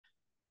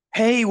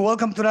Hey,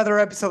 welcome to another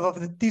episode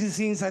of the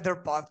DTC Insider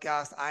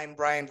podcast. I'm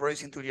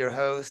Roisentul, your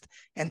host,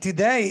 and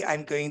today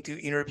I'm going to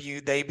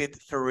interview David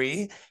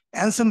Ferree,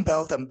 Anson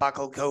Belt and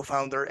Buckle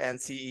co-founder and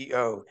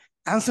CEO.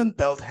 Anson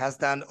Belt has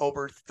done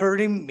over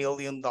 $30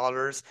 million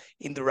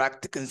in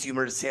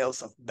direct-to-consumer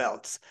sales of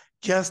belts,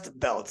 just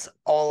belts,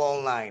 all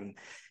online.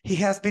 He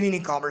has been in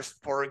e-commerce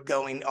for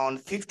going on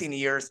 15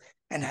 years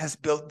and has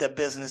built the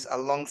business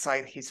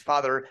alongside his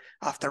father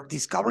after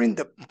discovering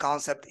the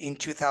concept in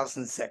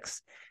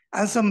 2006.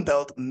 Anson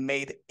Belt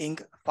made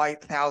Inc.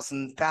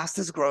 5,000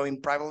 fastest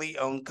growing privately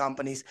owned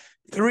companies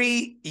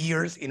 3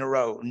 years in a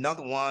row,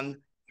 not one,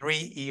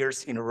 3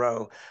 years in a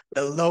row.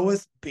 The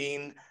lowest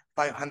being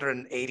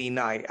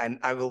 589. And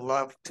I would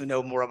love to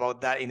know more about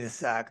that in a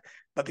sec.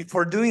 But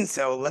before doing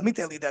so, let me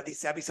tell you that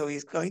this episode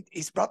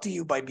is brought to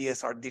you by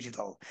BSR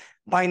Digital.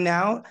 By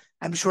now,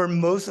 I'm sure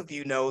most of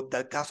you know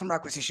that customer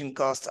acquisition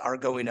costs are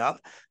going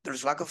up.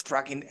 There's lack of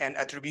tracking, and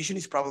attribution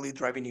is probably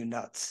driving you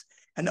nuts.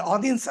 And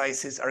audience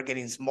sizes are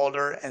getting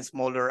smaller and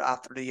smaller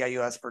after the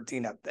iOS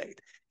 14 update.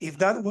 If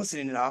that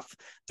wasn't enough,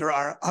 there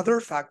are other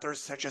factors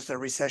such as the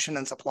recession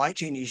and supply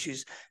chain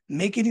issues,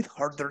 making it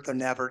harder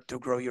than ever to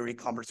grow your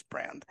e-commerce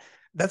brand.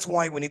 That's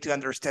why we need to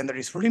understand that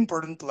it's really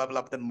important to level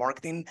up the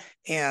marketing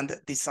and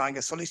design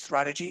a solid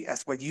strategy,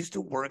 as what used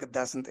to work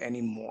doesn't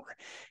anymore.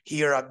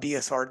 Here at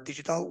BSR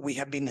Digital, we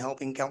have been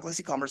helping countless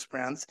e-commerce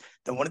brands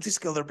that wanted to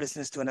scale their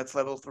business to a next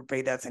level through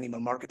paid ads and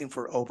email marketing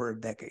for over a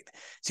decade.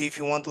 So if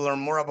you want to learn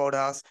more about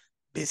us,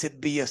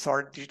 visit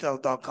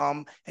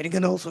bsrdigital.com, and you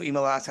can also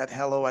email us at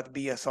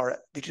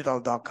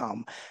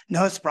hello@bsrdigital.com.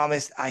 Now, as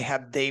promised, I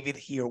have David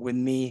here with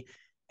me.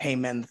 Hey,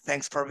 man,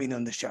 thanks for being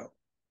on the show.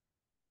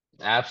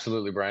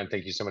 Absolutely, Brian.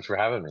 Thank you so much for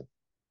having me.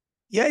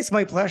 Yeah, it's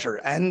my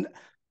pleasure. And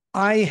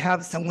I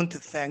have someone to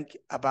thank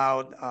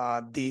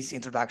about this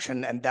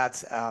introduction, and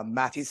that's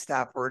Matthew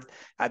Stafford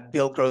at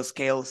Build Grow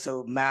Scale.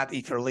 So, Matt,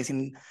 if you're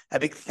listening, a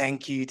big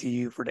thank you to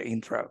you for the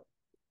intro.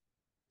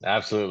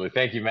 Absolutely.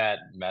 Thank you, Matt.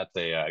 Matt's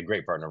a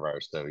great partner of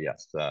ours. So,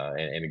 yes,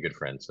 and a good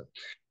friend. So,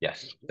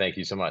 yes, thank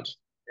you so much.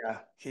 Yeah,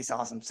 he's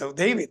awesome. So,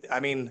 David, I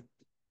mean,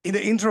 in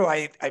the intro,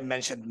 I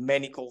mentioned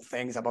many cool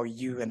things about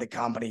you and the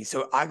company.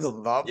 So I would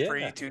love for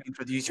you Yeah, to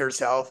introduce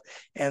yourself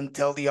and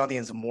tell the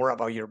audience more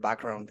about your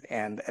background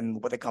and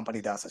what the company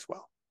does as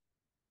well.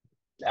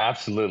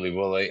 absolutely.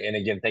 Well, and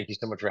again, thank you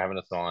so much for having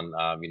us on.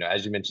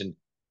 As you mentioned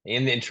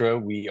in the intro,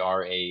 we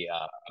are a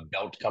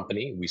belt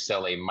company. We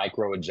sell a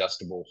micro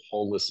adjustable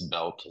holeless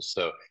belt.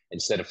 So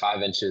instead of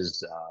 5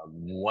 inches,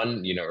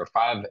 or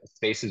 5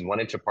 spaces 1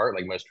 inch apart,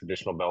 like most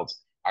traditional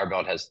belts, our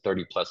belt has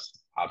 30 plus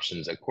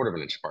options a quarter of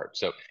an inch apart.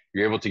 So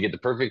you're able to get the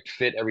perfect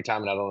fit every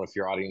time. And I don't know if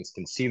your audience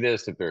can see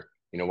this, if they're,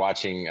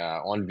 watching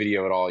on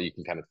video at all, you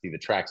can kind of see the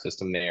track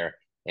system there,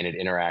 and it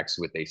interacts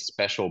with a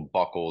special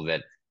buckle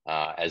that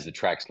as the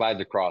track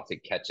slides across,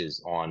 it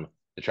catches on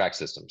the track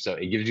system. So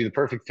it gives you the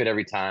perfect fit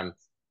every time.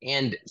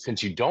 And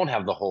since you don't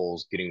have the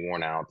holes getting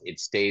worn out, it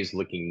stays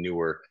looking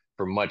newer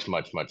for much,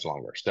 much, much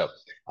longer. So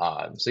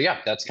yeah,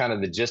 that's kind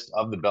of the gist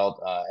of the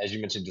belt. As you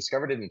mentioned,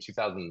 discovered it in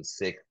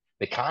 2006.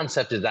 The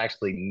concept is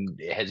actually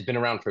it has been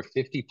around for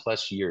 50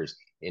 plus years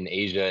in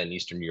Asia and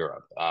Eastern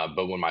Europe.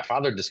 But when my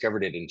father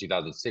discovered it in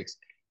 2006,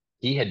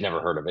 he had never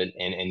heard of it.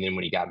 And then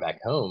when he got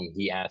back home,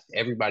 he asked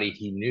everybody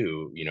he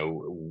knew,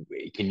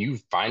 can you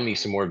find me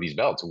some more of these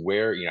belts?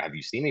 Where, have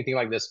you seen anything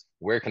like this?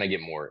 Where can I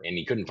get more? And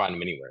he couldn't find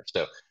them anywhere.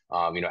 So,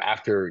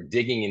 after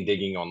digging and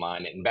digging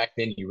online, and back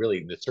then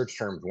the search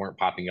terms weren't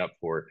popping up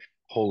for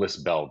holeless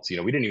belts. We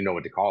didn't even know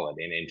what to call it.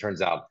 And it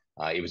turns out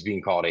it was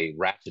being called a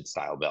ratchet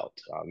style belt,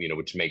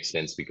 which makes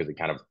sense because it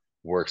kind of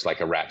works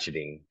like a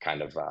ratcheting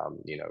kind of,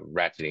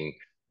 ratcheting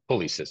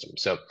pulley system.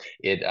 So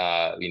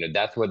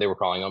that's what they were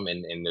calling them.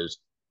 And there's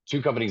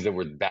two companies that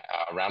were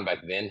around back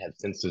then have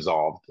since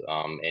dissolved.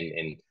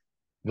 And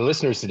the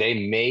listeners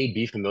today may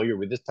be familiar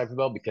with this type of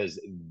belt because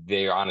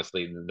they're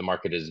honestly, the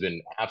market has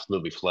been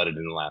absolutely flooded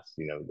in the last,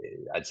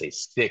 I'd say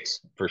 6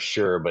 for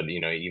sure, but,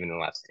 even in the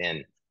last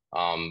 10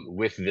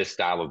 with this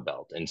style of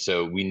belt. And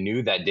so we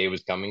knew that day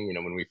was coming.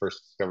 When we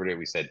first discovered it,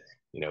 we said,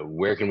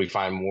 where can we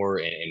find more?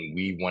 And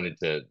we wanted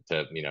to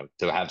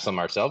have some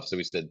ourselves. So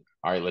we said,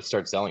 all right, let's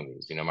start selling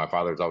these. My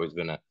father's always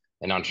been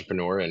an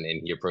entrepreneur, and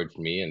he approached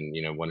me and,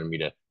 wanted me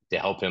to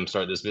help him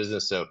start this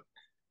business. So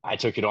I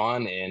took it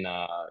on, and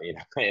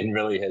and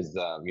really has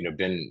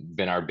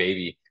been our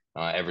baby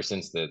ever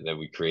since that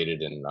we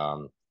created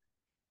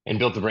and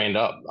built the brand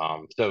up.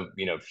 So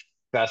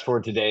fast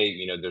forward today,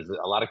 there's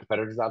a lot of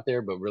competitors out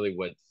there, but really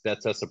what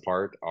sets us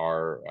apart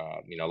are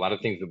a lot of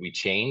things that we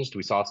changed.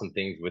 We saw some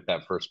things with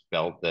that first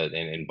belt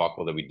and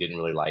buckle that we didn't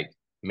really like,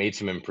 made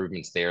some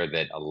improvements there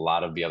that a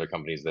lot of the other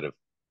companies that have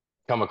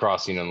come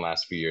across, in the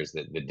last few years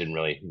that didn't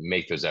really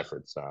make those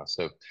efforts.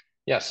 So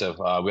we also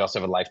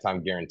have a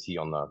lifetime guarantee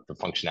on the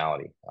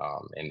functionality,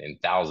 and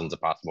thousands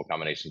of possible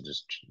combinations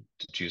just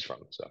to choose from.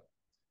 So,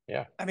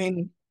 yeah. I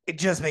mean, it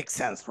just makes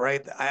sense,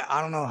 right?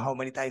 I don't know how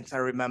many times I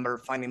remember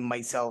finding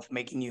myself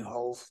making new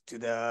holes to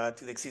the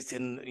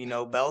existing,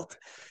 belt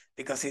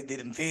because it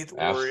didn't fit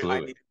or I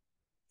Absolutely.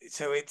 did.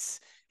 So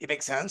it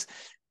makes sense.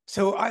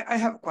 So I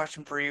have a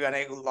question for you, and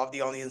I would love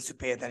the audience to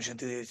pay attention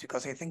to this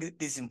because I think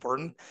this is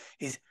important.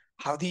 Is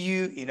how do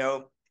you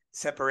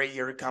separate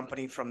your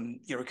company from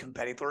your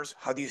competitors?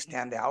 How do you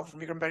stand out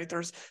from your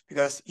competitors?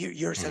 Because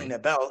you're selling Hmm. a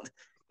belt.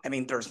 I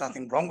mean, there's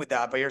nothing wrong with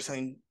that, but you're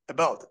selling a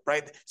belt,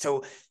 right?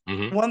 So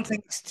Hmm. one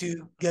thing is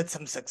to get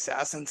some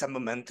success and some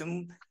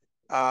momentum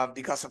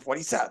because of what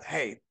he said.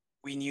 Hey,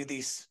 we knew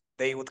this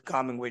day would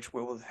come in which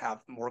we would have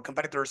more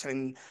competitors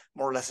selling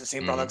more or less the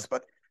same Hmm. products,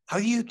 but how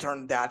do you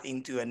turn that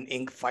into an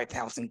Inc.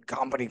 5000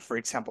 company, for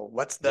example?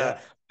 What's the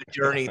Yeah.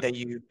 journey that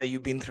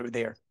you've been through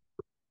there?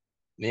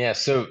 Yeah,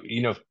 so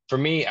for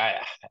me,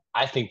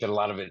 I think that a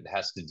lot of it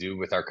has to do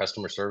with our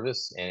customer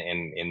service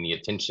and the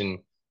attention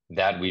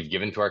that we've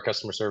given to our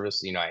customer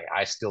service.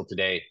 I still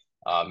today,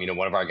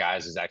 one of our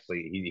guys is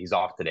actually he's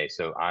off today,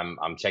 so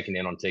I'm checking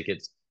in on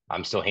tickets.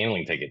 I'm still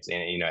handling tickets,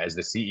 and as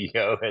the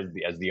CEO,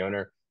 as the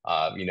owner,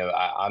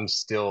 I'm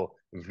still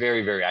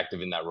very very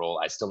active in that role.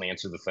 I still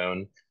answer the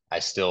phone. I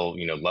still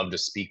love to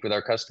speak with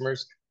our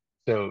customers.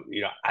 So,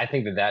 I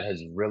think that that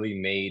has really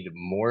made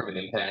more of an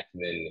impact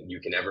than you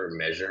can ever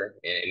measure.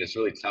 And it's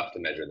really tough to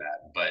measure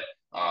that. But,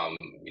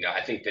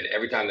 I think that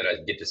every time that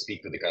I get to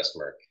speak with the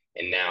customer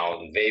and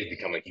now they've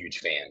become a huge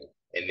fan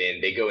and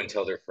then they go and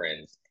tell their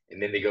friends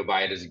and then they go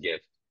buy it as a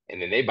gift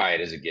and then they buy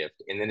it as a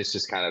gift. And then it's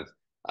just kind of,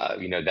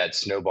 that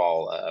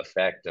snowball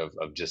effect of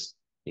just,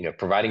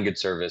 providing good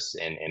service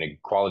and a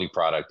quality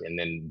product and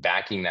then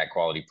backing that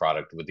quality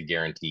product with the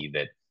guarantee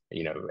that,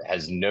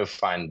 has no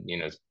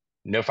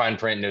fine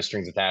print, no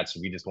strings attached.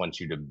 We just want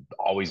you to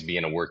always be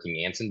in a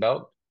working Anson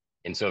belt.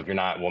 And so if you're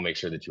not, we'll make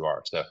sure that you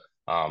are. So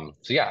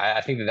yeah,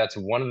 I think that that's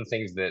one of the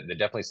things that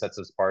definitely sets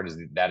us apart is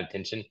that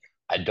attention.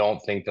 I don't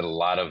think that a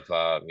lot of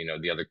a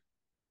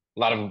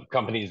lot of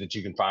companies that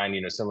you can find,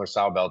 similar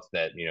style belts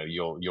that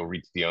you'll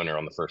reach the owner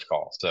on the first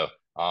call. So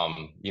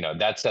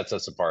that sets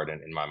us apart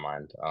in my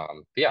mind.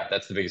 But yeah,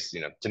 that's the biggest.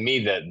 To me,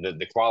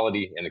 the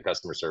quality and the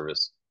customer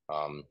service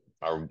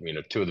are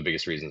two of the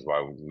biggest reasons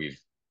why we've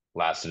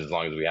lasted as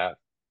long as we have.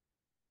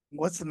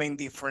 What's the main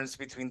difference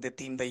between the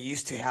team that you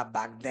used to have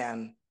back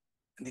then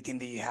and the team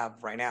that you have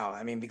right now?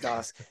 I mean,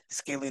 because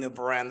scaling a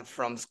brand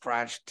from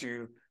scratch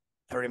to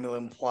 30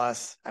 million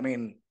plus, I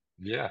mean,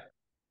 Yeah.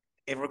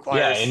 it Yeah, and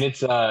requires.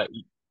 it's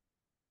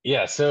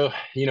yeah, so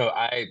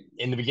I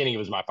in the beginning it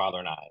was my father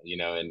and I,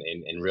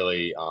 and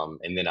really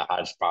and then a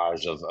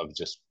hodgepodge of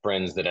just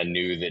friends that I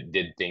knew that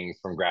did things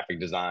from graphic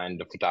design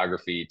to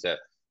photography to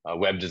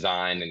web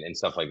design and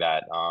stuff like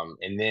that.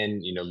 And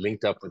then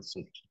linked up with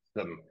some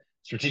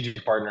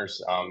strategic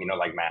partners,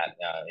 like Matt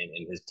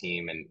and his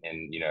team, and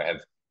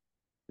have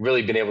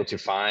really been able to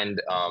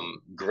find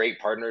great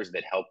partners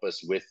that help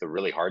us with the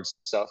really hard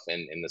stuff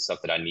and the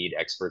stuff that I need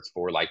experts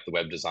for, like the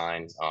web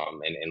design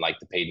and like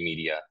the paid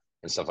media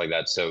and stuff like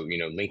that. So,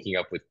 linking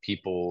up with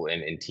people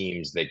and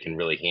teams that can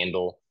really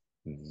handle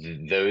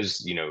those,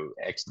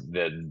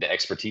 the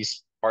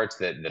expertise parts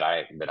that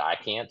I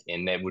can't,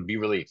 and that would be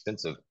really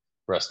expensive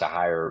for us to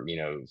hire,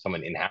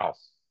 someone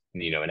in-house,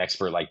 an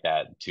expert like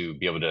that to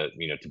be able to,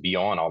 to be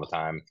on all the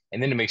time,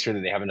 and then to make sure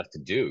that they have enough to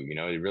do.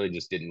 It really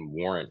just didn't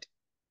warrant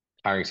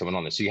hiring someone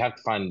on this. So you have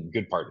to find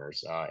good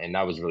partners, and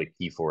that was really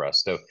key for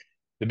us. So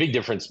the big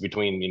difference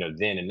between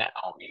then and now,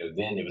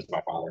 then it was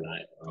my father and I.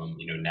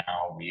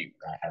 Now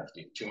I have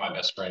two of my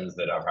best friends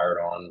that I've hired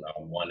on.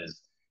 One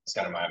is it's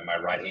kind of my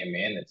right hand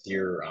man that's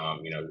here,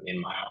 in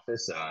my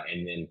office,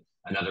 and then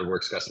another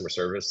works customer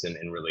service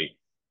and really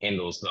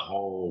handles the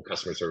whole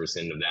customer service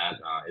end of that,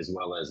 as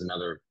well as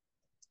another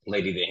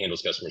lady that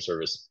handles customer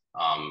service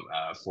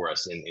for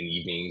us in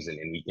evenings and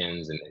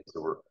weekends, and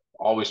so we're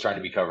always trying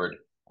to be covered.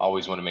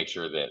 Always want to make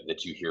sure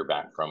that you hear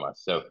back from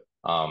us. So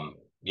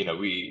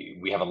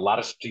we have a lot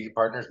of strategic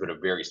partners, but a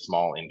very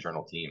small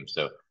internal team.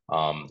 So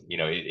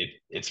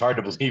it's hard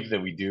to believe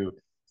that we do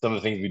some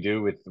of the things we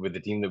do with the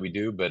team that we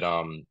do, but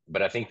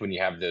I think when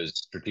you have those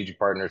strategic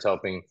partners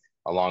helping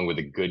along with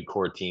a good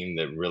core team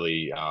that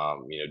really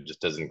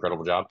just does an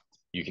incredible job,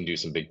 you can do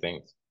some big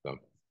things. So.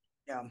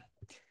 Yeah.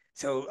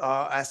 So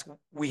as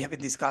we have been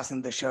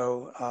discussing the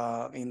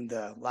show in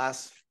the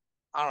last,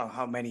 I don't know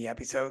how many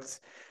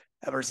episodes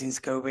ever since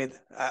COVID.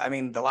 I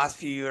mean, the last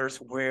few years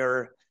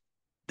were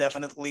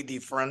definitely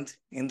different,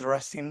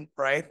 interesting,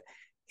 right?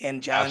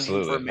 And challenging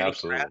for Absolutely, many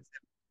absolutely. brands,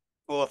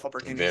 full of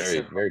opportunities.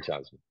 Very, very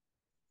challenging.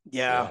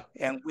 Yeah,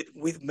 Yeah. and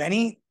with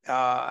many,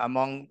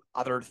 among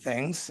other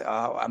things,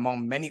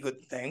 among many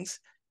good things,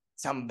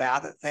 some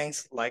bad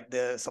things like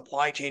the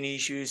supply chain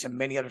issues and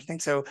many other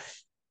things. So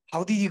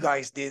how did you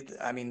guys did?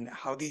 I mean,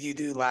 how did you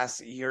do last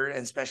year,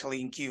 and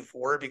especially in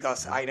Q4?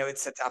 Because Mhm. I know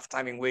it's a tough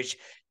time in which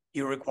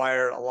you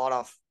require a lot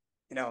of,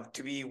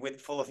 to be with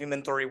full of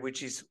inventory,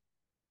 which is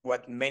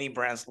what many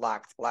brands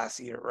lacked last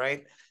year,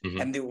 right?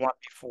 Mhm. And the one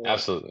before.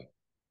 Absolutely.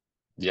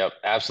 Yep,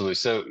 absolutely.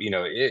 So,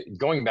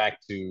 going back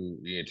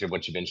to to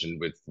what you mentioned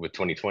with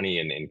 2020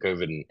 and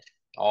COVID and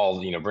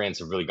all, brands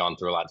have really gone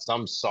through a lot.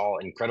 Some saw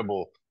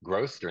incredible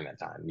growth during that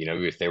time.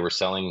 If they were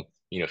selling,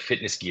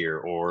 fitness gear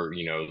or,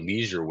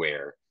 leisure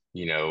wear,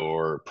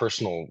 or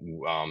personal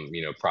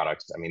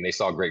products, I mean, they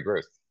saw great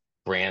growth.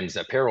 brands,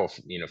 apparel,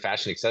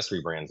 fashion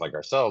accessory brands like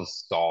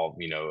ourselves saw,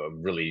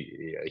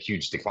 a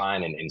huge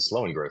decline and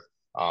slowing growth.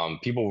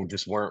 People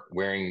just weren't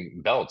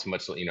wearing belts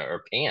much,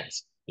 or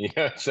pants,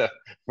 so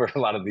for a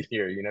lot of the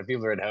year,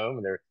 people are at home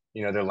and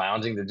they're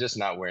lounging, they're just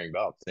not wearing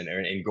belts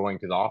and going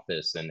to the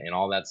office and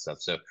all that stuff.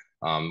 So,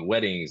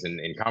 weddings and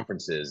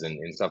conferences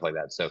and stuff like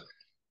that. So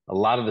a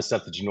lot of the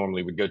stuff that you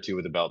normally would go to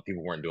with a belt,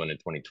 people weren't doing in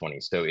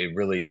 2020. So it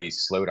really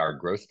slowed our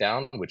growth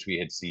down, which we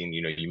had seen,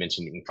 you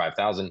mentioned Inc.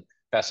 5000,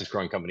 fastest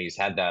growing companies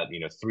had that,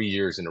 3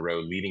 years in a row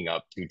leading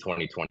up to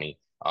 2020.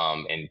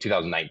 And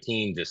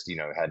 2019 just,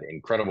 had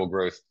incredible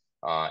growth.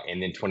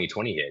 And then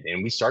 2020 hit.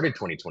 And we started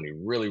 2020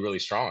 really, really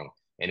strong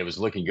and it was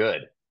looking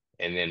good.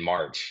 And then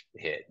March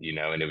hit,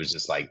 and it was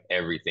just like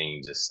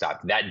everything just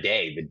stopped. That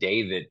day, the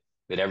day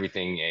that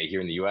everything here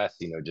in the US,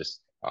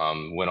 just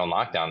went on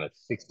lockdown,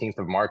 the 16th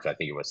of March, I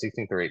think it was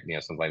 16th or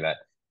 8th, something like that.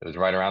 It was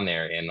right around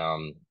there,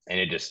 and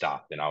it just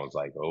stopped, and I was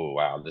like, oh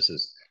wow,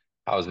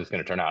 how is this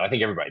going to turn out? I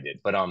think everybody did,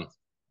 but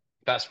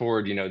fast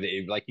forward,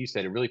 like you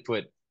said, it really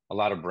put a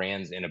lot of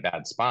brands in a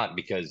bad spot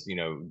because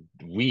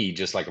we,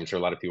 just like I'm sure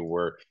a lot of people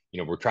were,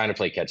 we're trying to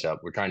play catch up,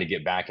 we're trying to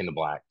get back in the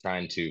black,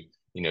 trying to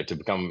to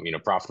become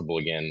profitable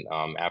again,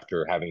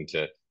 after having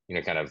to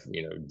kind of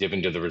dip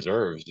into the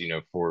reserves,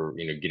 for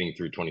getting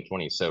through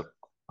 2020. So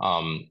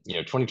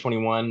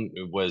 2021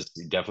 was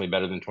definitely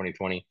better than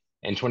 2020,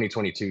 and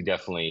 2022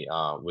 definitely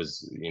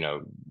was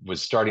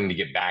starting to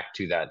get back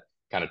to that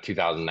kind of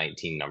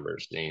 2019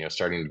 numbers,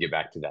 starting to get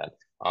back to that.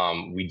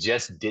 We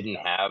just didn't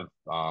have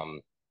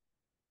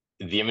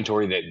the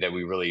inventory that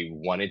we really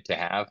wanted to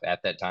have at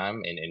that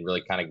time, and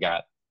really kind of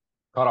got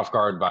caught off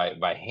guard by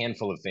a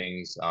handful of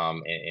things.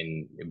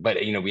 But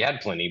we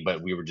had plenty,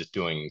 but we were just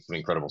doing some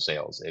incredible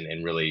sales,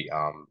 and really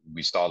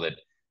we saw that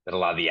a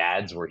lot of the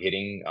ads were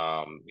hitting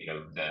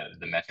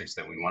the metrics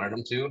that we wanted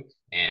them to,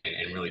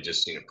 and really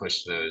just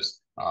push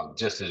those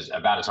just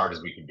about as hard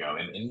as we could go.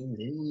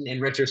 And in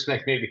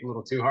retrospect, maybe a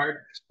little too hard,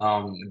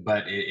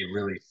 but it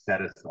really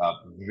set us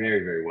up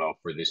very, very well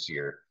for this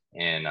year.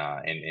 And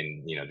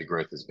the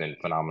growth has been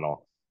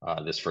phenomenal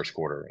this first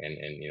quarter,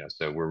 and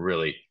so we're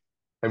really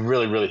have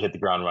really hit the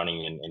ground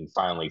running, and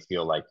finally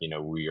feel like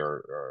we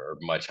are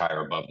much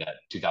higher above that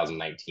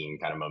 2019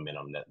 kind of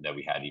momentum that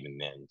we had even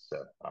then. So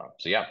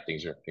yeah,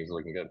 things are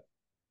looking good.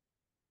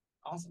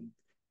 Awesome.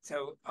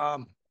 So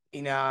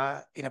in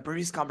a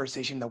previous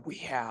conversation that we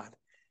had,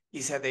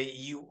 you said that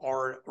you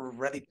are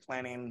already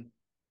planning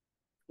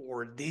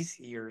for this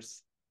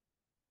year's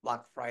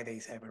Black Friday,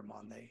 Cyber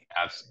Monday.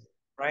 Absolutely.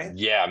 Right?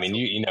 Yeah, I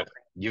mean, So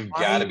you've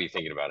got to be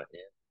thinking about it.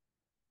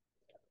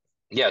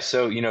 Yeah,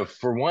 so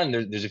for one,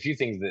 there's a few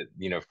things that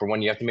for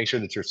one, you have to make sure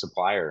that your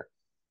supplier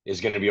is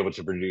going to be able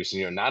to produce,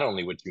 not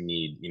only what you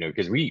need,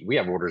 because we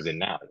have orders in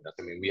now.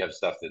 I mean, we have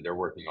stuff that they're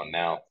working on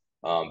now,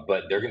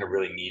 but they're going to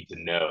really need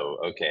to know,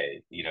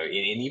 okay,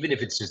 and even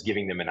if it's just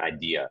giving them an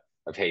idea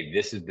of, hey,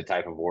 this is the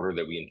type of order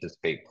that we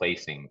anticipate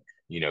placing,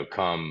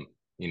 come,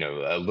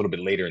 a little bit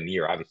later in the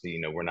year.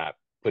 Obviously, we're not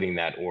putting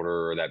that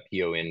order or that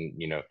PO in,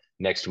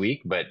 next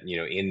week, but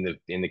in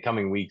the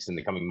coming weeks, in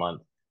the coming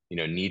month,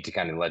 need to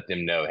kind of let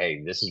them know,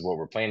 hey, this is what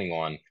we're planning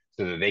on,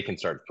 so that they can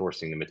start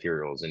sourcing the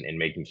materials and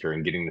making sure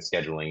and getting the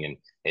scheduling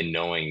and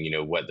knowing,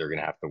 what they're going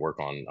to have to work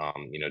on,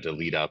 to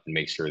lead up and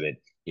make sure that,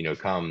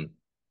 come,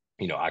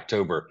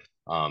 October,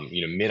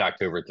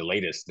 mid-October at the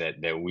latest,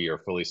 that we are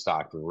fully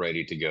stocked,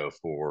 ready to go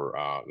for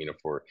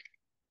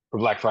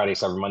Black Friday,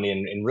 Cyber Monday,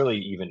 and really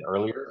even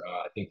earlier.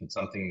 I think it's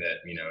something that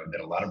that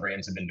a lot of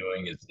brands have been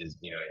doing is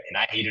and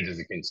I hate it as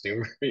a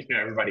consumer.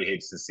 Everybody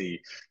hates to see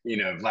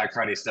Black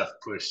Friday stuff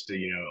pushed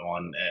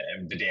on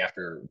the day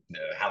after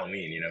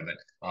Halloween. But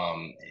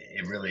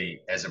it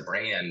really, as a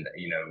brand,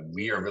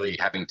 we are really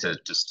having to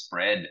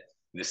spread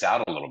this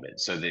out a little bit,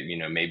 so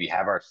that maybe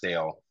have our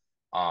sale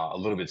a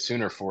little bit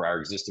sooner for our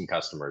existing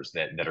customers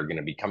that are going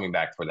to be coming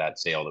back for that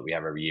sale that we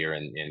have every year,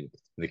 and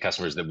the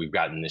customers that we've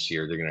gotten this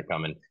year, they're going to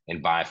come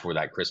and buy for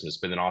that Christmas.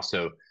 But then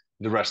also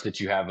the rush that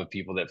you have of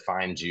people that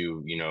find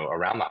you,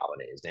 around the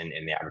holidays, and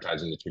the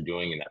advertising that you're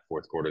doing in that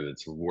fourth quarter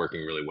that's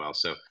working really well.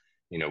 So,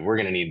 we're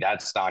going to need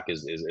that stock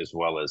as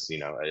well as,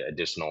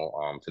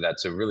 additional for that.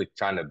 So really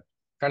trying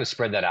to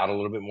spread that out a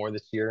little bit more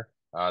this year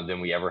than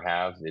we ever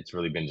have. It's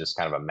really been just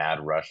kind of a mad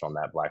rush on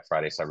that Black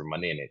Friday, Cyber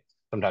Monday, and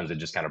sometimes it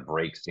just kind of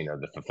breaks,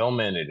 the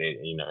fulfillment,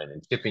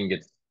 and shipping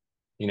gets,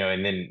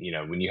 and then,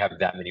 when you have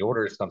that many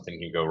orders, something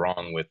can go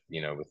wrong with,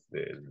 with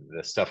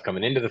the stuff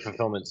coming into the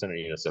fulfillment center,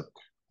 so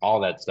all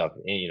that stuff,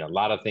 and, a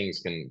lot of things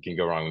can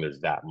go wrong when there's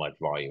that much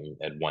volume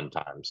at one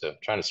time. So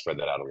trying to spread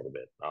that out a little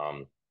bit.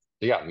 So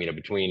yeah,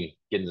 between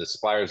getting the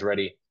suppliers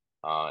ready,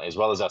 as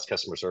well as us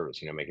customer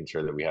service, making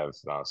sure that we have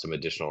some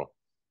additional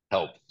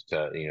help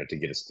to, to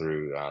get us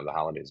through the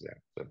holidays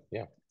there. So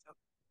yeah.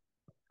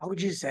 How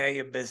would you say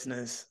a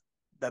business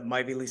that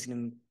might be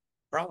listening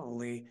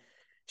probably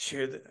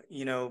should,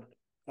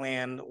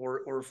 plan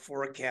or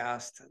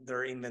forecast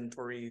their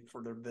inventory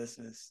for their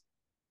business?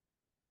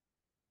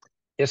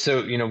 Yeah,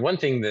 so one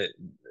thing that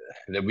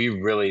we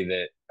really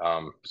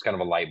was kind of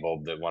a light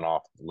bulb that went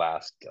off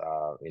last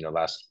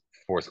last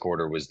fourth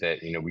quarter was that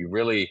we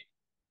really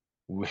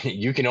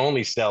you can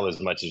only sell as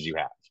much as you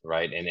have,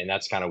 right? And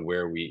that's kind of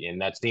where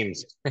and that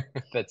seems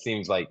that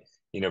seems like,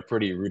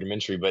 pretty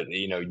rudimentary, but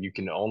you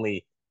can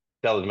only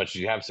sell as much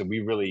as you have. So we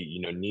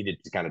really,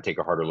 needed to kind of take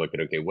a harder look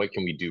at, okay, what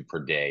can we do per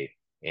day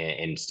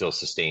and still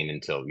sustain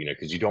until,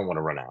 because you don't want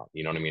to run out,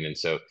 you know what I mean? And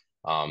so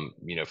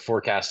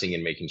forecasting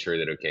and making sure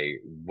that, okay,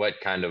 what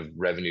kind of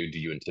revenue do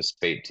you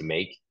anticipate to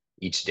make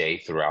each day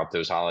throughout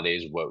those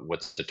holidays?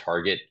 What's the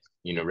target,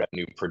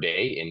 revenue per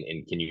day?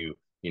 And can you,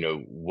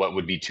 what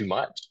would be too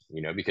much,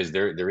 because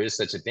there is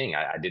such a thing.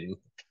 I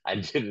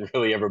didn't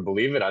really ever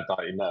believe it. I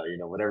thought,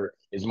 whatever,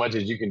 as much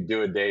as you can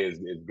do a day is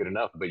good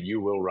enough, but you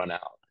will run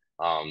out.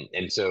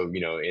 And so,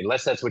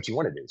 unless that's what you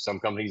want to do. Some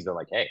companies, they're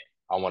like, hey,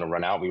 I want to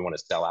run out. We want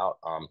to sell out.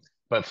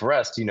 But for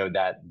us,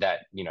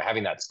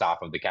 having that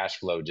stop of the cash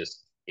flow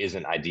just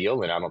isn't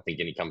ideal. And I don't think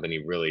any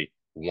company really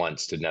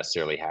wants to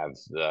necessarily have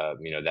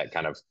that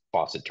kind of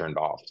faucet turned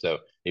off. So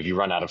if you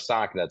run out of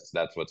stock, that's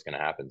what's going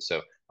to happen.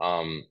 So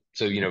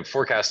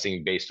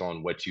forecasting based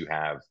on what you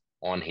have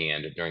on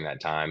hand during that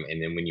time,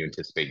 and then when you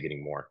anticipate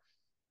getting more.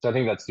 So I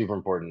think that's super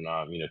important,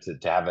 to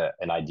have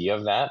an idea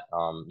of that.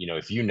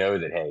 If you know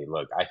that, hey,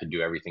 look, I could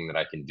do everything that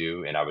I can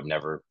do, and I would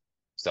never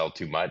sell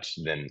too much,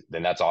 then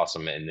that's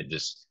awesome, and then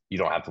just you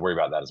don't have to worry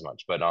about that as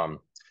much. But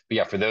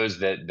yeah, for those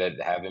that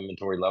have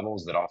inventory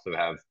levels that also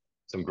have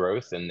some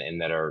growth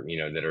and that are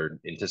that are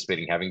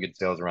anticipating having good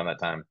sales around that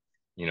time,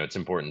 it's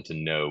important to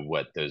know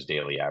what those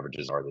daily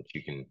averages are that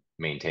you can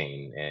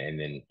maintain, and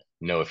then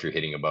know if you're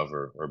hitting above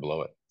or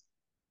below it.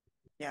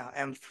 Yeah,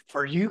 and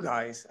for you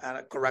guys,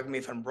 correct me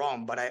if I'm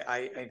wrong, but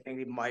I think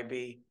it might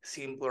be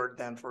simpler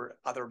than for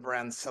other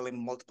brands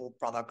selling multiple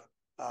product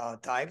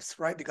types,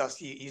 right? Because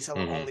you sell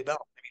Mm-hmm. only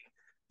belt. I mean,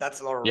 that's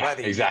a lot Yeah,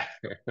 already.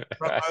 exactly.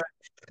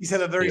 You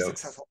sell a very Yep.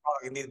 successful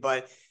product indeed,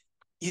 but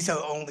you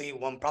sell only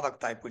one product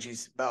type, which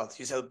is belts.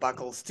 You sell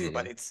buckles too,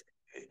 but Mm-hmm. it's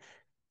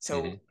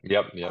Mm-hmm. so.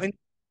 Yep. I Yep. mean,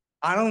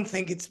 I don't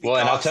think it's Well,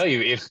 and I'll tell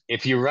because you,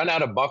 if you run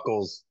out of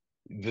buckles,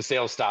 the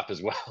sales stop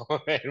as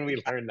well. And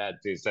we learned that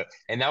too. So,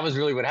 and that was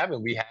really what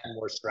happened. We had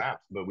more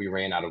straps, but we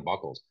ran out of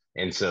buckles.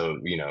 And so,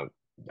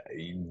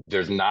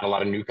 there's not a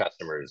lot of new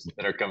customers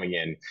that are coming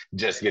in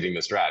just getting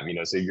the strap,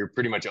 so you're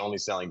pretty much only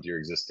selling to your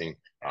existing.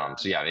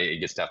 So yeah, it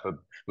gets tough. But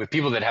with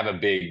people that have a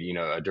big,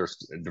 a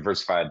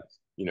diversified,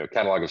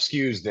 catalog of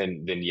SKUs,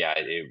 then yeah,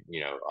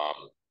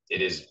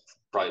 it is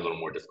probably a little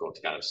more difficult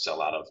to kind of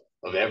sell out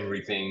of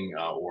everything,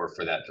 or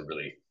for that to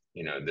really,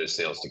 those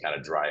sales to kind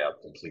of dry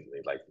up completely,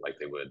 like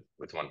they would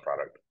with one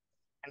product.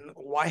 and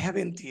why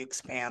haven't you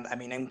expand? I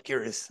mean, I'm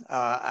curious.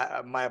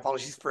 My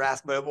apologies for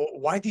asking, but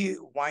why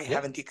Yeah.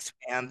 haven't you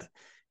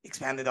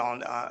expanded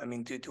on? I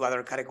mean, to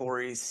other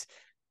categories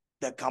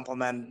that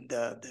complement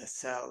the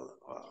cell.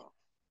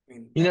 I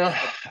mean,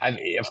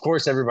 the Of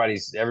course, everybody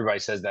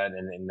says that,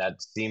 and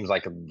that seems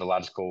like the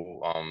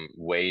logical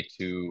way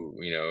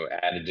to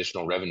add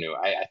additional revenue.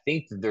 I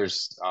think that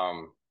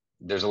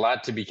there's a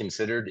lot to be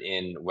considered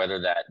in whether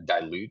that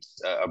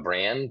dilutes a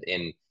brand,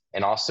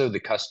 and also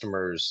the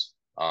customer's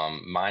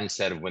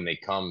mindset of when they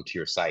come to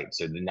your site.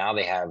 So now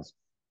they have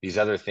these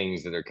other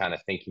things that they're kind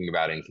of thinking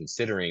about and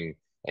considering,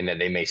 and that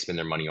they may spend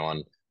their money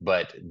on,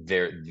 but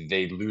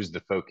they lose the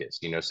focus.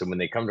 So when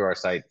they come to our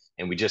site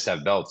and we just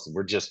have belts,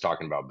 we're just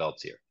talking about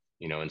belts here,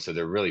 and so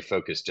they're really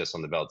focused just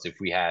on the belts. If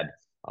we had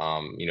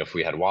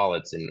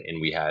wallets,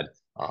 and we had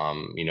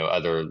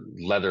other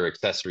leather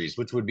accessories,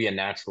 which would be a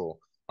natural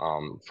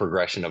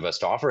progression of us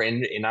to offer,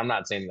 and I'm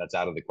not saying that's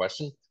out of the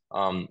question,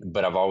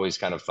 but I've always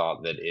kind of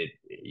thought that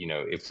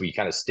if we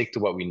kind of stick to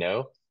what we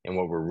know and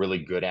what we're really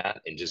good at,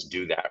 and just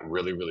do that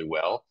really, really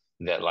well,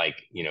 that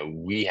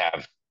we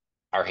have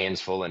our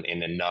hands full, and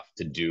enough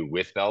to do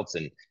with belts,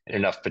 and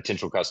enough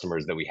potential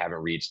customers that we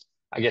haven't reached.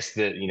 I guess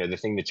the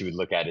thing that you would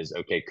look at is,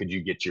 okay, could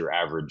you get your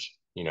average,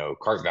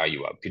 cart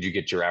value up? Could you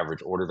get your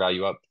average order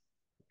value up?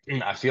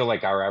 I feel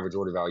like our average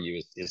order value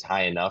is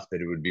high enough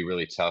that it would be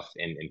really tough,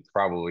 and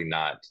probably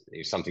not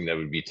something that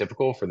would be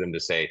typical for them to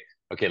say,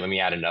 okay, let me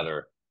add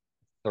another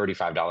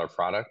 $35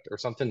 product or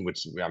something,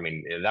 which, I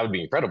mean, that would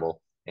be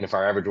incredible. And if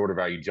our average order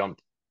value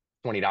jumped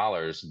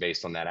 $20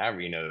 based on that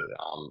average,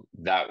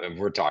 that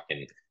we're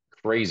talking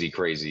crazy,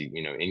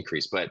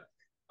 increase. But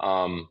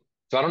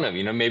so I don't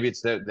know, maybe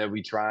it's that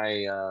we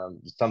try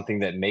something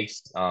that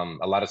makes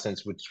a lot of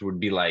sense, which would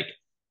be like,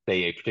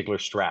 say, a particular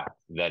strap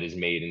that is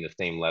made in the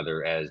same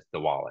leather as the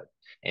wallet,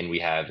 and we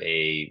have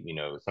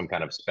some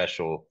kind of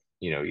special,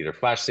 either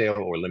flash sale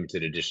or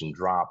limited edition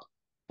drop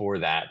for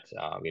that,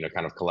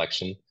 kind of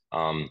collection.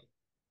 And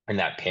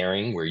that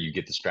pairing where you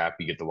get the strap,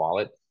 you get the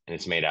wallet, and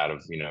it's made out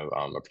of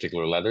a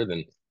particular leather,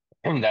 then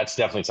that's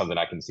definitely something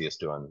I can see us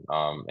doing.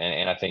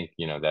 And I think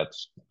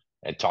that's,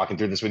 and talking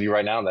through this with you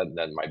right now,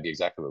 that might be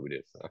exactly what we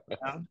do.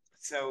 So.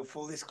 So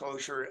full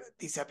disclosure,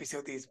 this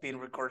episode is being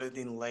recorded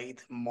in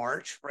late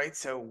March, right?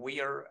 So we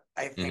are,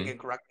 I think, Mm-hmm. and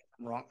correct me if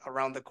I'm wrong,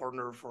 around the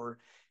corner for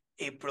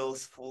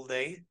April's Fool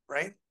Day,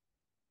 right?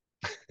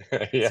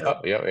 So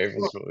Yeah,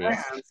 April's Fool,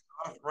 yeah, a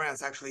lot of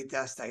brands actually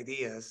test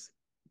ideas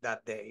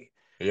that day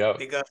yep,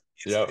 because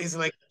yep, it's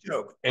like a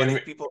joke. What and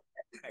if people,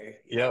 hey,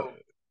 yep,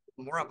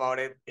 more about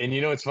it. And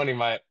you know, it's funny,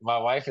 my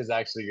wife is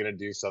actually gonna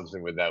do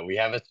something with that. We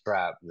have a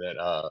strap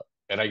that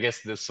and I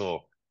guess this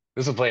will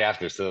play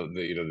after. So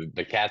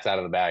the cat's out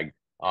of the bag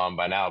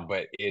by now,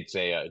 but it's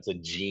a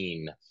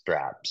jean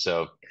strap.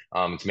 So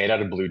it's made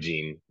out of blue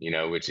jean,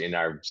 which in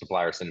our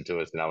supplier sent it to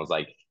us, and I was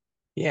like,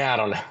 yeah, I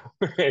don't know.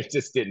 It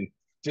just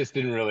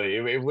didn't really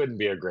it wouldn't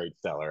be a great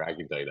seller, I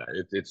can tell you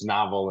that. It's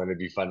novel and it'd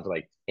be fun for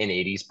like an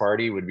 80s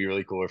party would be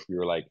really cool if we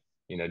were like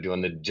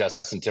doing the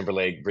Justin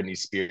Timberlake, Britney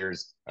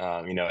Spears,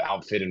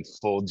 outfit in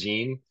full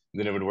jean,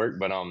 then it would work.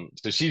 But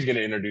so she's gonna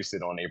introduce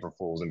it on April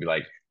Fools and be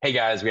like, "Hey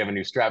guys, we have a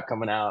new strap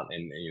coming out,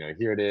 and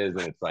here it is."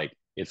 And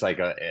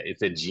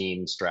it's a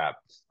jean strap.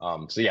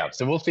 So yeah,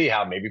 so we'll see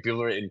how maybe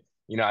people are in.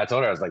 I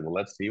told her I was like, "Well,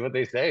 let's see what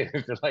they say."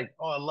 If they're like,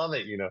 "Oh, I love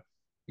it,"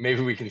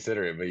 maybe we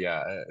consider it. But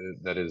yeah,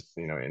 that is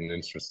an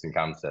interesting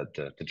concept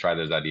to try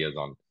those ideas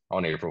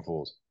on April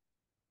Fools.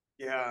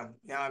 Yeah,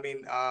 yeah. I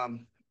mean,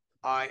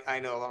 I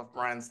know a lot of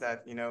brands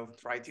that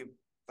try to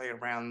play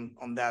around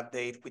on that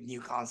date with new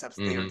concepts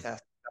they are Hmm.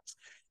 testing.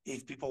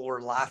 If people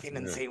were laughing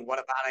and Yeah. saying what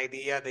a bad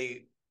idea,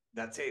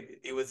 that's it.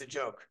 It was a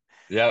joke.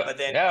 Yeah, But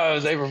then, yeah, it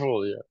was April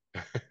Fool. Yeah,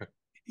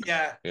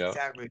 yeah, yeah.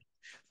 exactly.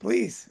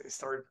 Please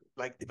start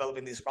like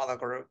developing this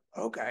product, or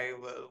okay,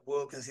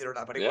 we'll consider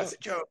that. But it Yeah. was a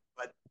joke.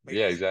 But Yeah,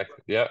 maybe, exactly.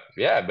 Yeah,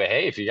 yeah. But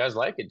hey, if you guys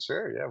like it,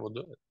 sure, yeah, we'll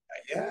do it.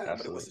 yeah,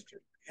 but it was Absolutely. a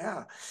joke.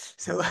 Yeah.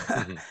 So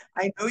Hmm.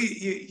 I know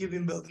you've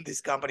been building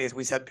this company, as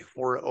we said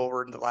before,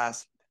 over the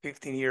last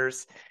 15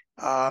 years.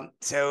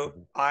 So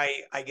Hmm.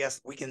 I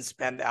guess we can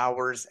spend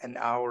hours and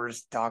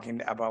hours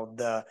talking about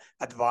the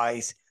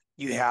advice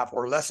you have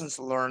or lessons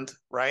learned,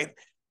 right?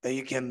 That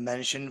you can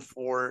mention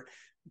for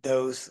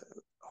those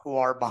who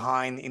are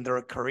behind in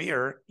their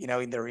career,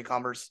 in their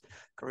e-commerce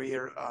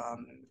career,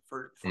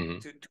 for Hmm.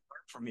 to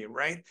learn from you,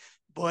 right?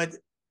 But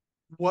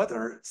what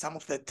are some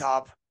of the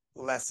top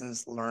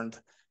lessons learned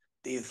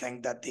do you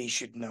think that they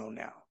should know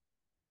now?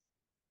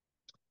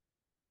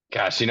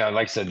 Gosh, like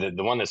I said,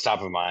 the one that's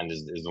top of mind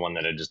is the one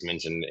that I just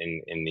mentioned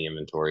in the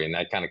inventory, and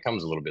that kind of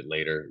comes a little bit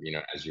later,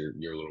 as you're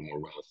a little more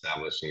well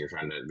established and you're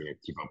trying to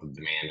keep up with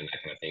demand and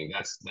that kind of thing.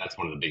 That's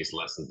one of the biggest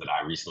lessons that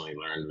I recently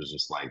learned was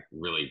just like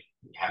really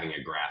having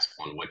a grasp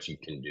on what you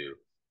can do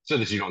so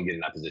that you don't get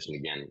in that position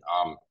again.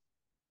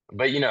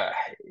 But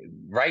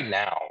right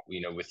now,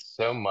 with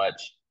so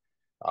much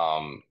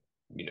um,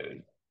 you know,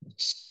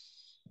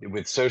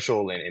 with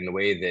social and the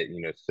way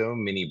that, so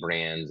many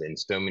brands and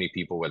so many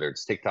people, whether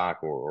it's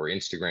TikTok or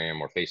Instagram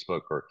or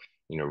Facebook or,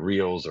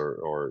 Reels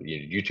or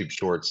YouTube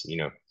Shorts,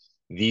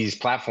 these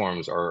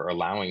platforms are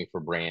allowing for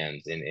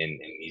brands and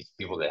these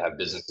people that have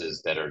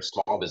businesses that are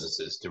small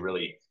businesses to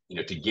really,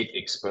 to get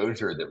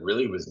exposure that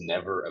really was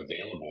never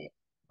available,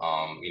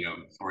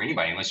 for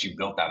anybody unless you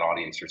built that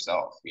audience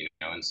yourself,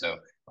 and so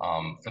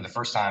for the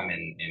first time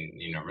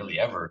in really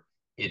ever,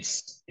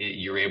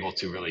 you're able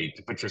to really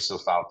to put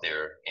yourself out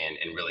there and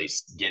really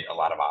get a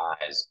lot of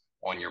eyes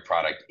on your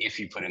product if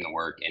you put in the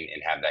work and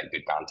have that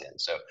good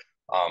content. So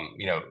um,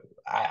 you know,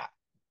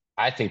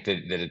 I think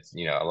that it's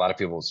a lot of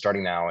people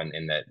starting now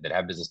and that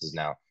have businesses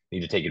now need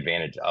to take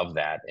advantage of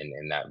that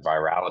and that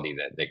virality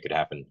that could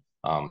happen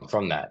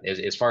from that.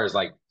 As far as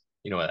like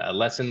a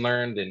lesson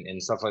learned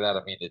and stuff like that.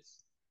 I mean,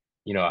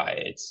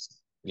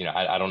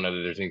 I don't know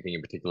that there's anything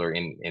in particular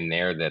in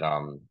there that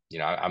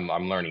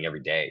I'm learning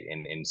every day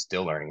and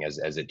still learning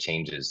as it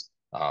changes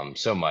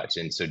so much.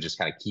 And so just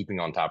kind of keeping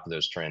on top of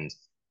those trends,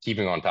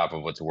 keeping on top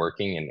of what's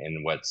working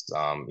and what's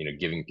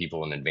giving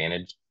people an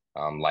advantage,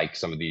 like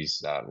some of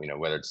these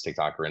whether it's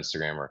TikTok or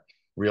Instagram or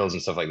Reels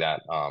and stuff like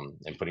that,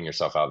 and putting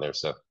yourself out there.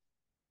 So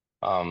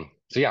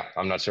yeah,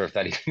 I'm not sure if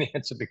that even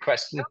answered the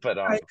question, but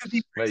It could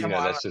be, for example,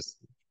 I don't that's just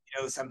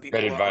some great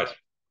people advice. are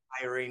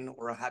hiring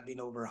or have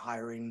been over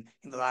hiring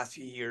in the last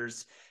few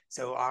years.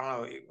 So I don't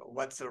know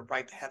what's the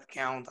right head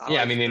count. I don't Yeah,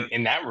 know I mean if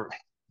they're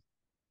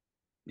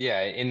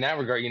yeah, in that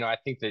regard, I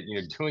think that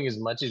doing as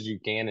much as you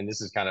can, and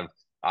this is kind of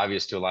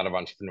obvious to a lot of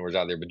entrepreneurs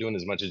out there, but doing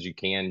as much as you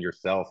can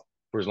yourself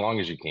for as long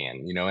as you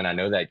can, and I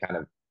know that kind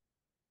of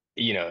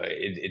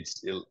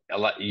a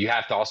lot. You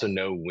have to also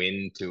know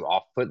when to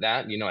off put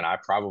that, and I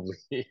probably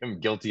am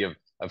guilty of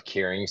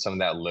carrying some of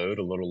that load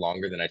a little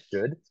longer than I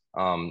should.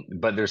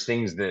 But there's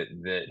things that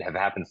have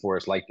happened for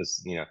us, like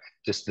this,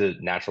 just the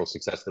natural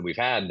success that we've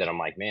had. That I'm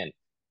like, man,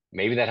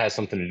 maybe that has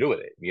something to do with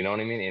it. You know what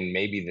I mean? And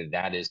maybe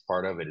that is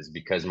part of it is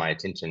because my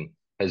attention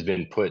has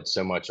been put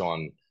so much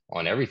on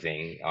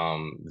everything,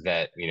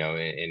 that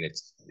and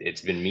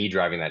it's been me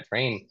driving that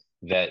train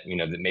that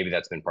that maybe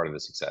that's been part of the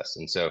success.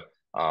 And so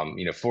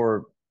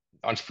for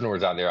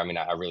entrepreneurs out there, I mean,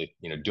 I really,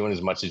 doing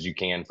as much as you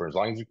can for as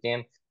long as you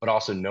can, but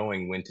also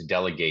knowing when to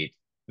delegate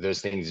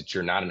those things that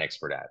you're not an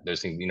expert at.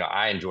 Those things,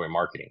 I enjoy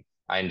marketing.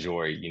 I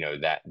enjoy,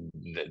 that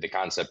the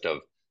concept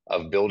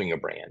of building a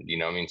brand. You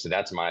know what I mean? So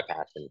that's my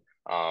passion.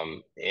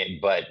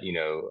 But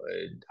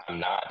I'm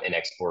not an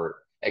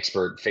expert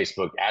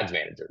Facebook ads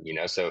manager.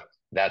 So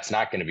that's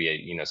not going to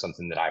be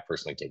something that I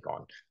personally take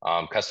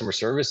on. Customer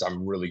service,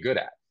 I'm really good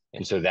at.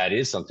 And so that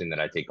is something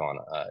that I take on,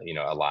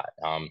 a lot.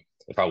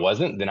 If I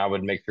wasn't, then I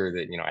would make sure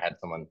that I had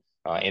someone,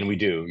 and we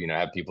do,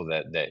 have people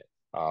that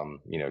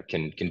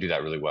can do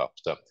that really well.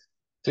 So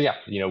yeah,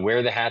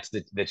 wear the hats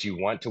that you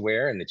want to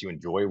wear and that you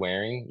enjoy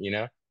wearing,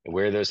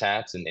 wear those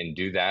hats and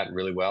do that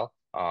really well.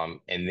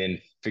 And then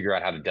figure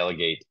out how to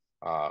delegate,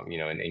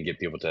 and get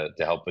people to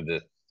help with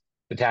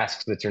the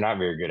tasks that you're not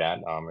very good at,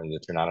 or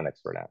that you're not an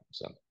expert at.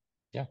 So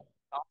yeah.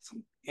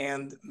 Awesome.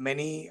 And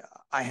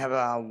I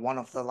have one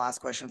of the last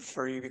questions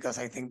for you because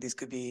I think this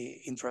could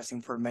be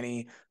interesting for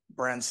many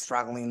brands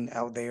struggling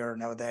out there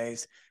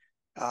nowadays,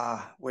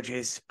 which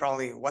is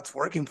probably what's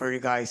working for you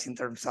guys in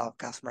terms of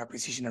customer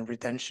acquisition and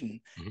retention,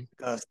 Mhm.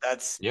 because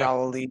that's Yeah.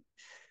 probably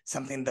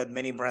something that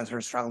many brands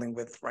are struggling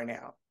with right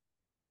now.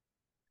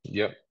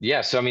 Yep.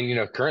 Yeah. So I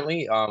mean,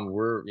 currently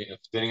we're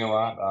spending a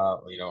lot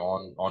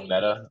on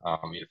Meta,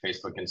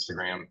 Facebook,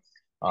 Instagram,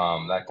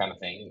 that kind of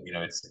thing.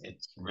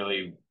 It's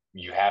really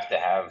you have to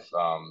have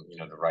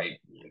the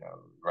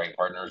right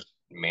partners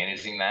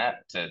managing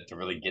that to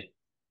really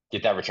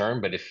get that return.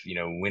 But if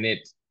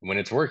when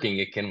it's working,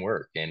 it can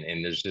work,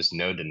 and there's just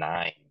no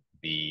denying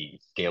the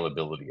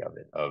scalability of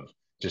it, of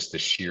just the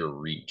sheer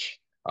reach.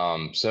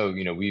 So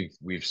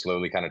we've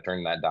slowly kind of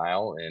turned that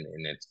dial, and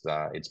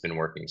it's been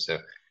working. So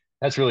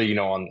that's really,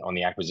 on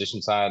the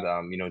acquisition side,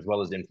 as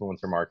well as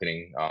influencer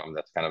marketing.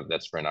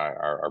 That's been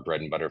our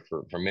bread and butter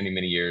for many,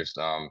 many years.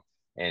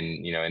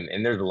 And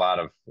there's a lot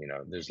of,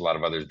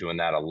 others doing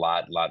that a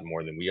lot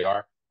more than we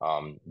are.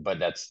 But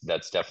that's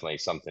definitely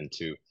something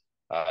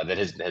that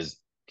has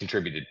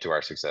contributed to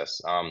our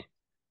success. And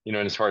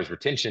as far as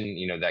retention,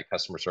 that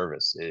customer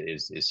service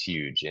is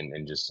huge,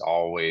 and just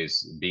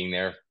always being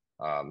there,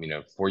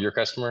 for your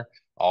customer,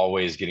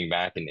 always getting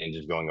back and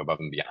just going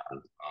above and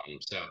beyond.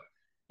 So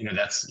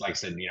that's like I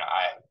said,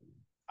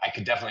 I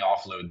could definitely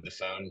offload the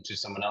phone to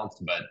someone else,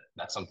 but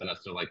that's something I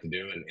still like to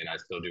do, and I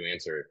still do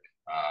answer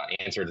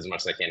it as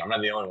much as I can. I'm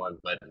not the only one,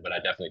 but I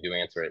definitely do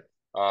answer it.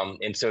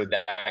 And so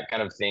that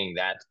kind of thing,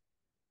 that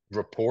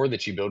rapport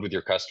that you build with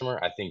your customer,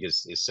 I think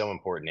is so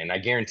important. And I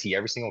guarantee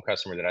every single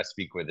customer that I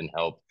speak with and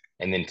help,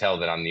 and then tell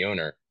that I'm the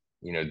owner,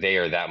 they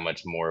are that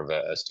much more of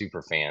a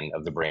super fan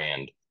of the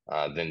brand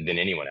than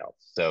anyone else.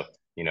 So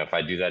if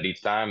I do that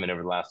each time, and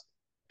over the last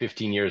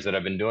 15 years that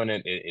I've been doing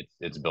it,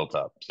 it's built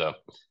up. So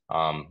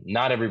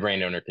not every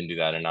brand owner can do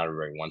that, and not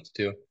everybody wants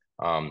to.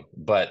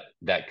 But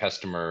that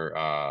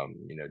customer,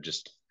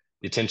 just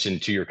the attention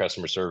to your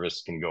customer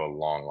service can go a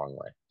long, long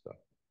way. So.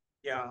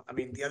 Yeah, I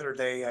mean, the other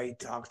day I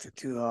talked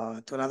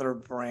to another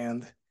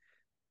brand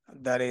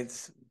that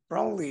it's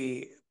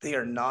probably they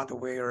are not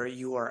where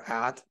you are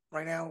at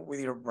right now with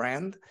your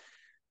brand,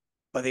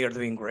 but they are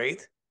doing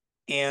great.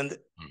 And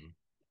Mhm.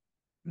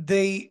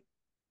 they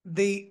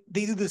they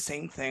do the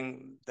same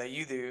thing that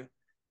you do.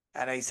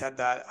 And I said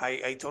that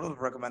I totally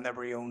recommend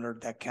every owner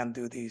that can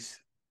do this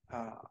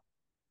uh,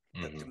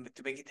 Mhm.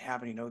 to make it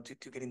happen,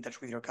 to get in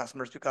touch with your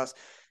customers, because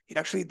it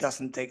actually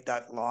doesn't take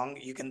that long.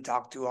 You can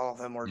talk to all of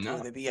them or to No,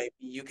 the VIP,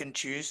 you can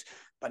choose,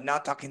 but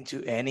not talking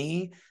to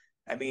any.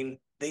 I mean,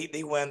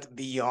 they went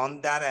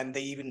beyond that, and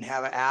they even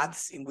have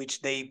ads in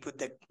which they put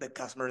the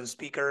customer on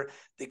speaker.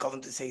 They call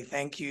them to say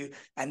thank you,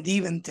 and they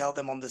even tell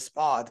them on the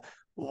spot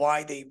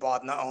why they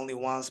bought not only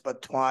once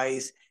but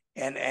twice.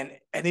 And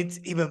it's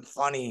even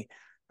funny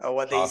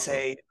what it's they awesome.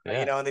 say,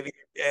 Yeah,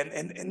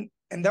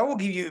 and that will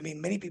give you. I mean,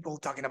 many people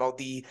talking about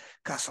the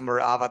customer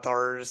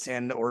avatars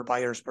and or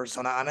buyers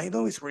persona, and I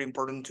know it's really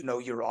important to know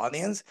your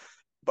audience,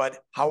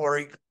 but how are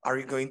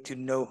you going to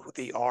know who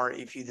they are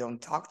if you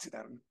don't talk to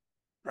them,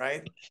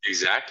 right?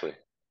 exactly.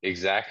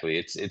 Exactly.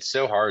 It's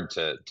so hard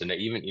to know,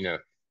 even,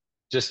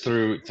 just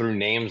through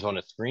names on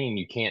a screen,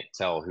 you can't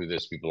tell who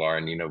those people are.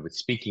 And with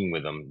speaking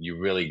with them, you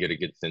really get a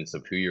good sense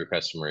of who your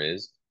customer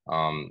is.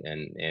 And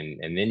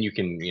then you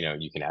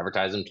can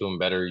advertise them to them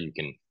better. You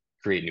can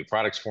create new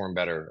products for them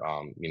better.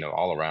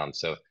 All around.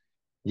 So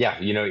yeah,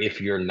 if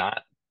you're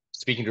not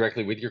speaking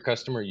directly with your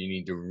customer, you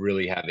need to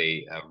really have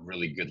a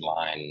really good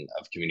line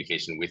of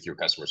communication with your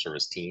customer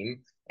service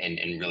team, and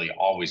really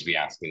always be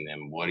asking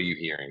them, what are you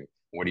hearing?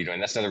 What are you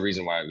doing? That's another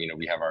reason why,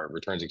 we have our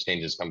returns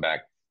exchanges come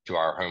back to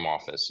our home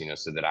office,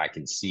 so that I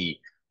can see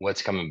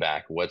what's coming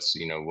back, what's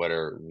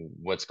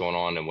going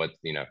on, and what's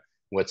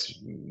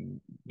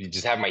you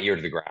just have my ear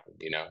to the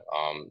ground.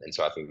 And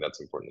so I think that's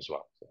important as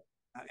well. So.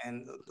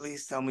 And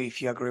please tell me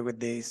if you agree with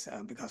this,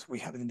 because we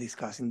have been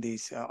discussing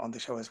this on the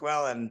show as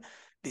well. And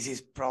this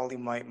is probably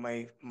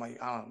my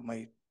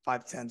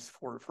 5 cents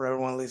for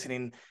everyone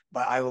listening,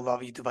 but I would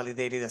love you to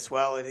validate it as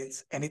well.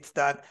 And it's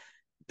that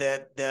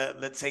the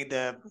let's say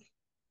the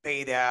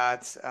paid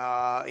ads,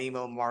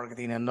 email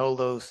marketing, and all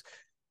those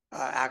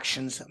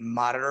actions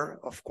matter.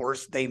 Of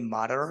course, they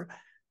matter.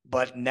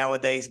 But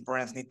nowadays,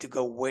 brands need to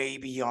go way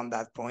beyond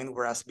that point.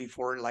 Whereas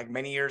before, like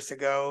many years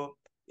ago,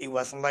 it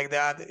wasn't like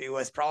that. It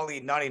was probably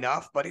not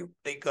enough, but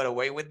they got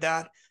away with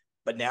that.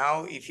 But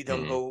now, if you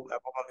don't Mhm. go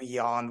above and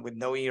beyond with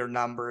knowing your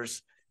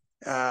numbers,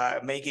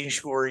 making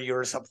sure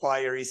your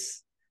supplier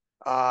is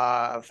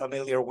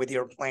familiar with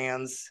your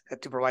plans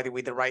to provide you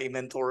with the right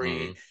inventory,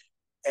 Mhm.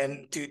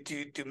 and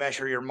to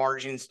measure your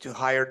margins, to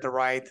hire the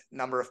right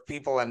number of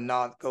people and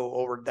not go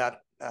over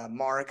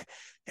mark,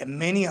 and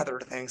many other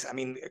things. I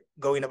mean,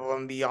 going above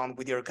and beyond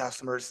with your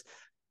customers,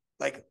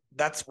 like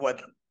that's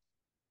what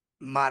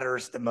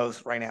matters the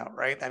most right now,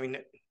 right? I mean,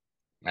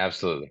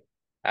 Absolutely.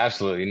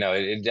 Absolutely. No,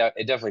 it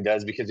definitely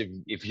does, because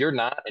if you're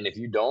not, and if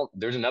you don't,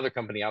 there's another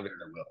company out there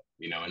that will,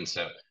 and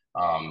so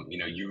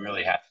you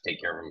really have to take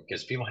care of them,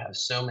 because people have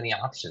so many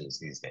options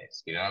these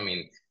days. I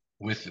mean,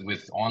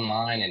 with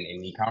online and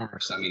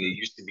e-commerce, I mean, it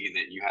used to be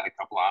that you had a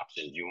couple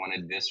options. You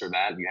wanted this or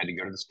that, you had to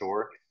go to the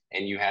store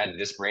and you had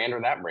this brand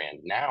or that brand.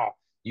 Now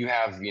you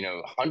have,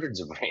 hundreds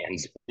of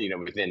brands,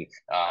 within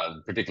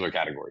particular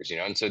categories,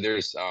 and so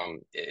there's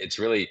it's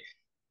really,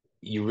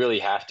 you really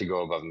have to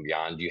go above and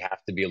beyond. You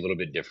have to be a little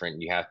bit different.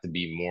 You have to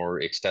be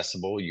more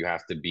accessible. You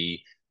have to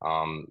be,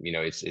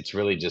 it's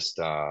really just,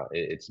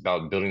 it's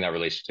about building that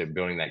relationship,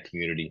 building that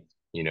community,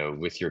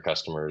 with your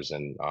customers.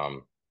 And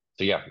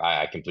so, yeah,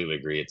 I completely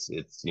agree.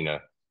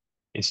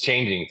 It's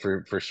changing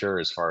for sure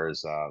as far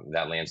as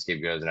that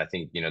landscape goes. And I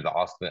think, the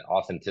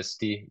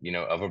authenticity,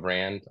 of a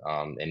brand,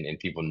 and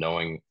people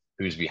knowing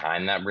who's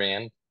behind that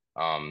brand,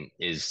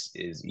 is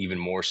even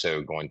more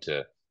so going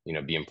to,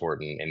 be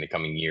important in the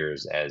coming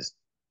years, as,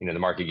 the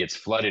market gets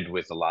flooded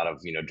with a lot of,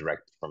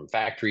 direct from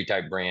factory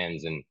type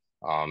brands. And,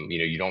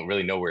 you don't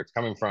really know where it's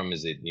coming from.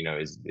 Is it,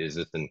 is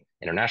this an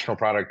international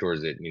product, or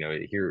is it,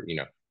 here,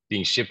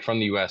 being shipped from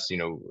the US,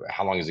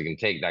 how long is it going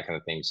to take, that kind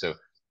of thing. So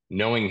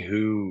knowing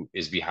who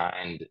is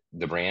behind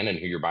the brand and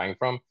who you're buying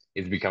from,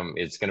 it's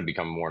going to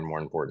become more and more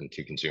important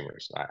to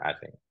consumers, I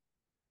think.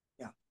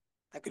 yeah,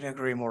 I couldn't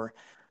agree more.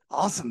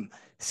 Awesome.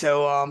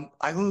 So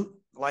I would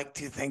like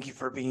to thank you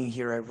for being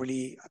here. I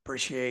really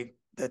appreciate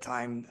the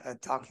time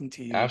talking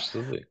to you.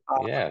 Absolutely.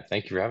 Uh, Yeah.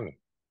 Thank you for having me.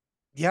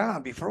 yeah,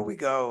 before we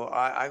go,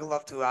 I would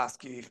love to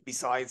ask you if,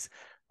 besides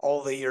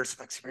all the years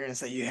of experience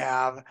that you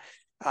have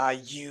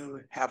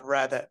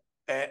read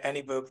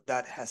any book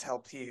that has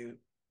helped you,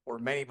 or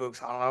many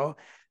books, I don't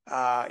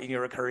know, in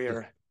your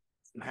career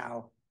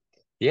somehow.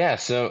 Yeah,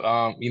 so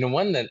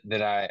one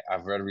that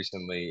I've read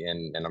recently,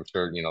 and I'm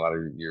sure a lot of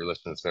your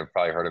listeners have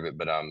probably heard of it,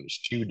 but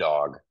Shoe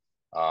Dog,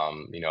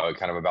 kind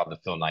of about the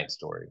Phil Knight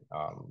story,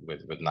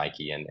 with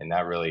Nike, and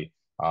that really,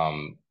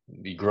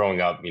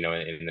 growing up, in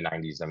the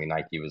 '90s. I mean,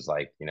 Nike was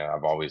like,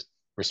 I've always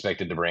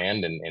respected the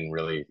brand, and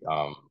really,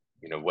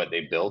 what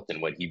they built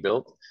and what he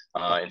built,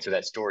 and so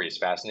that story is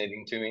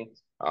fascinating to me,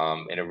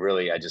 and it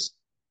really, it just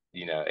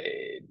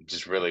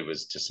really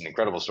was just an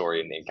incredible story,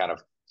 and it kind of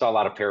saw a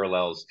lot of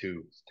parallels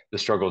to the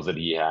struggles that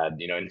he had,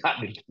 not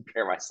to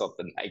compare myself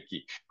to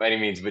Nike by any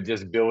means, but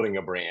just building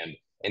a brand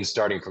and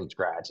starting from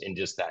scratch, and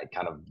just that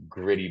kind of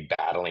gritty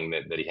battling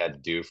that he had to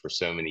do for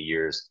so many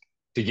years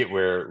to get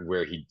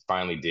where he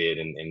finally did,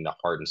 and the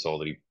heart and soul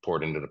that he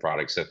poured into the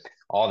product. So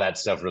all that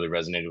stuff really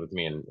resonated with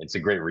me, and it's a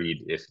great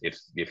read.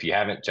 If you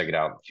haven't, check it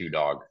out. Shoe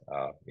Dog,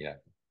 yeah,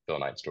 Phil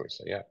Knight story.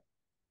 So yeah.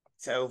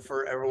 So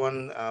for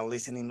everyone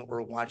listening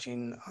or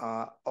watching,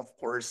 of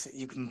course,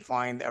 you can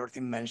find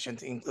everything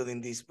mentioned,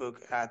 including this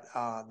book, at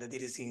the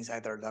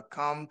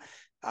DTCinsider.com.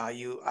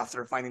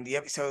 After finding the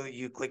episode,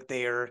 you click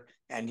there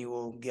and you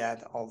will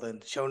get all the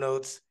show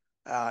notes,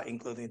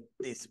 including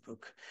this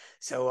book.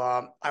 So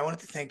I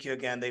wanted to thank you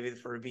again, David,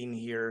 for being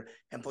here.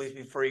 And please,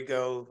 before you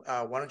go,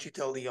 why don't you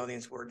tell the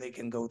audience where they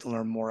can go to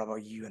learn more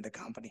about you and the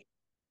company?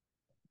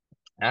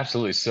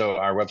 Absolutely. So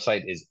our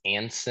website is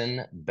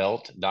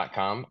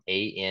ansonbelt.com,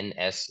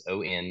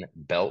 ANSON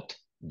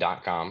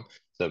belt.com.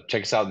 So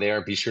check us out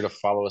there. Be sure to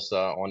follow us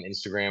on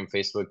Instagram,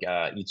 Facebook.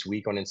 Each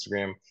week on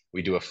Instagram,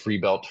 we do a free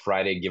belt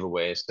Friday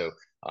giveaway. So,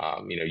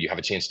 you have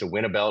a chance to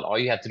win a belt. All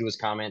you have to do is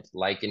comment,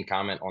 like, and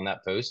comment on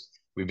that post.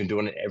 We've been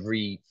doing it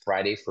every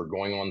Friday for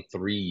going on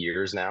 3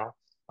 years now.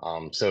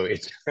 So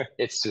it's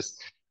it's just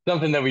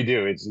something that we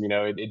do. It's,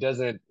 it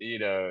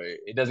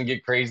doesn't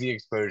get crazy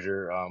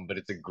exposure, but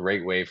it's a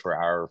great way for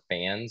our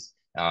fans.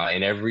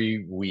 And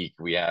every week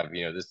we have,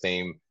 the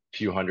same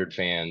few hundred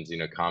fans,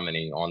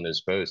 commenting on those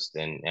posts,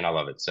 and I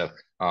love it. So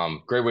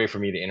great way for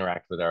me to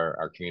interact with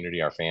our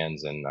community, our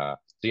fans. And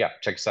so yeah,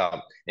 check us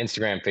out.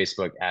 Instagram,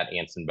 Facebook at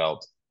Anson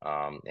Belt,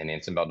 and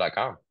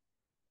ansonbelt.com.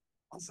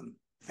 Awesome.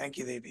 Thank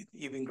you, David.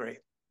 You've been great.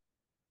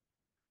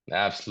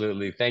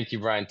 Absolutely. Thank you,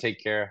 Brian.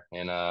 Take care.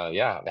 And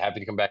yeah,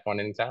 happy to come back on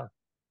anytime.